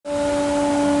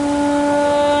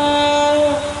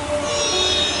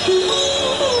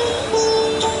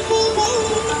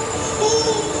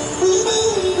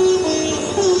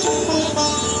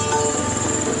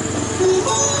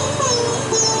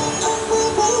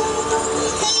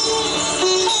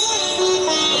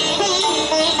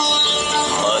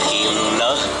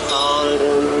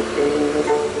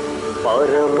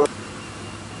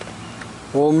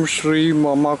Om Shri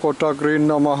Mama Kotagri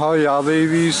Namaha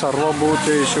Yadevi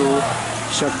Sarvabhuteshu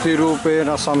Shakti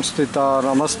Rupena Samstita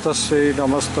Namastasya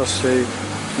Namastasya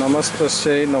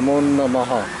Namastasya Namo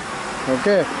Namaha.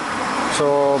 Okay,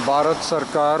 so Bharat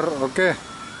Sarkar, okay,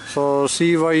 so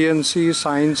CYNC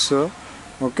Science,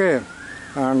 okay,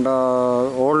 and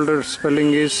old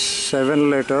spelling is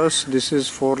 7 letters, this is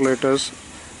 4 letters,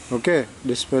 okay,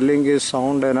 the spelling is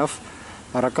sound enough.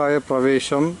 Arakaya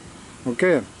Pravesham,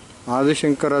 okay, Adi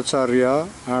Shankaracharya,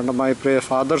 and my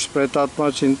father's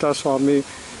Pretatma Chinta Swami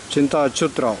Chinta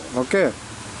Achutrao, okay,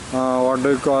 what do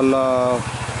you call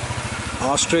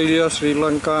Australia, Sri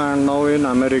Lanka, and now in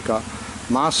America.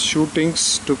 Mass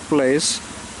shootings took place,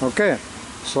 okay,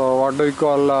 so what do you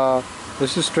call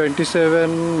this is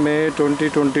 27 May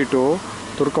 2022,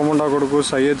 Turkamunda Koduku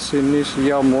Syed Sinni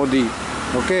Shia Modi,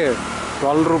 okay,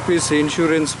 12 rupees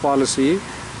insurance policy,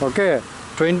 okay,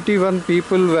 21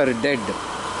 people were dead.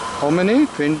 How many?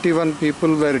 21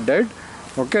 people were dead,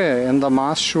 okay, in the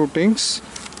mass shootings,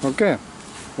 okay,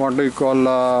 what do you call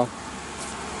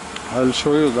I'll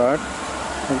show you that,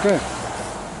 okay.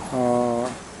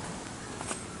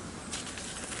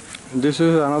 This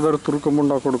is another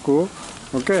Turkamunda Koduku,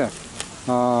 okay,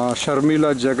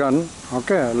 Sharmila Jagan,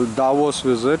 okay, Davos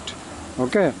visit,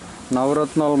 okay,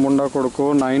 Navratnal Munda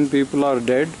Koduku, 9 people are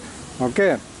dead,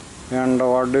 okay, and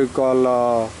what do you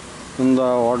call in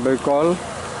the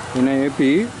in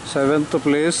AP 7th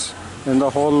place in the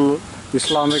whole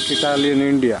Islamic Italian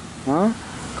India.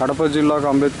 Kadapa Jilla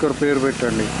Ambedkar per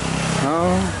pettandi.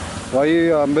 Why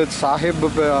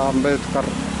Ambedkar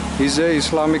is a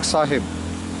Islamic Sahib,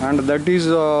 and that is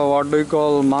what do you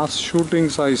call mass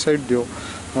shootings, I said you,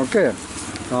 okay.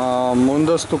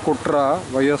 Mundastu Kutra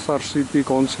YSRCP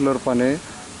councillor Pane,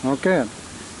 okay,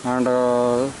 and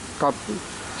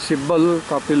Sibbal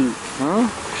Kapil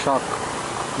Shak,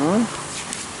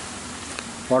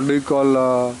 what do you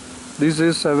call this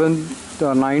is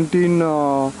 19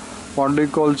 what do you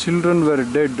call children were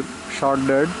dead, shot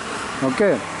dead,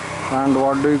 okay, and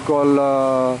what do you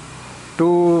call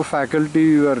 2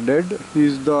 faculty were dead. He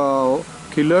is the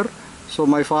killer, so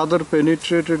my father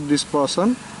penetrated this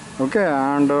person, okay,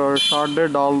 and shot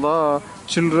dead all the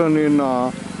children in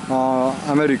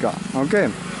America, okay.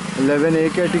 11 A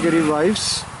category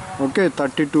wives, okay,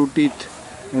 32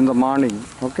 teeth in the morning,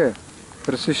 okay.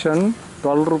 Precision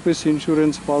 12 rupees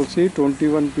insurance policy,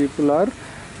 21 people are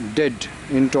dead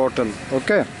in total,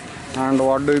 okay. And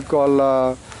what do you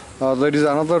call there is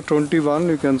another 21,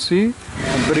 you can see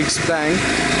BRICS bank,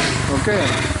 okay,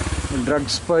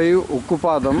 drugs by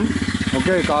Ukkupadam,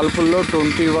 okay, Kalpullo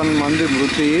 21 mandi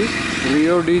mruti,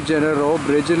 Rio de Janeiro,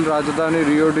 Brazil Rajdhani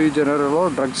Rio de Janeiro,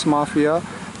 drugs mafia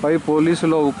by police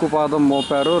lo Ukkupadam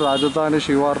moparu, Rajdhani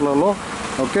Shivarలలో,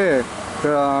 okay,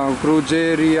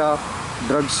 Cruzeria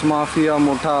drugs mafia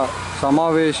mutha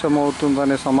samavesham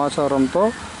avutundane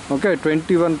samacharamto, okay,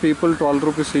 21 people, 12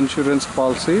 rupees insurance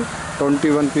policy,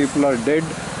 21 people are dead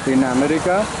in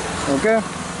America, okay,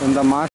 in the mass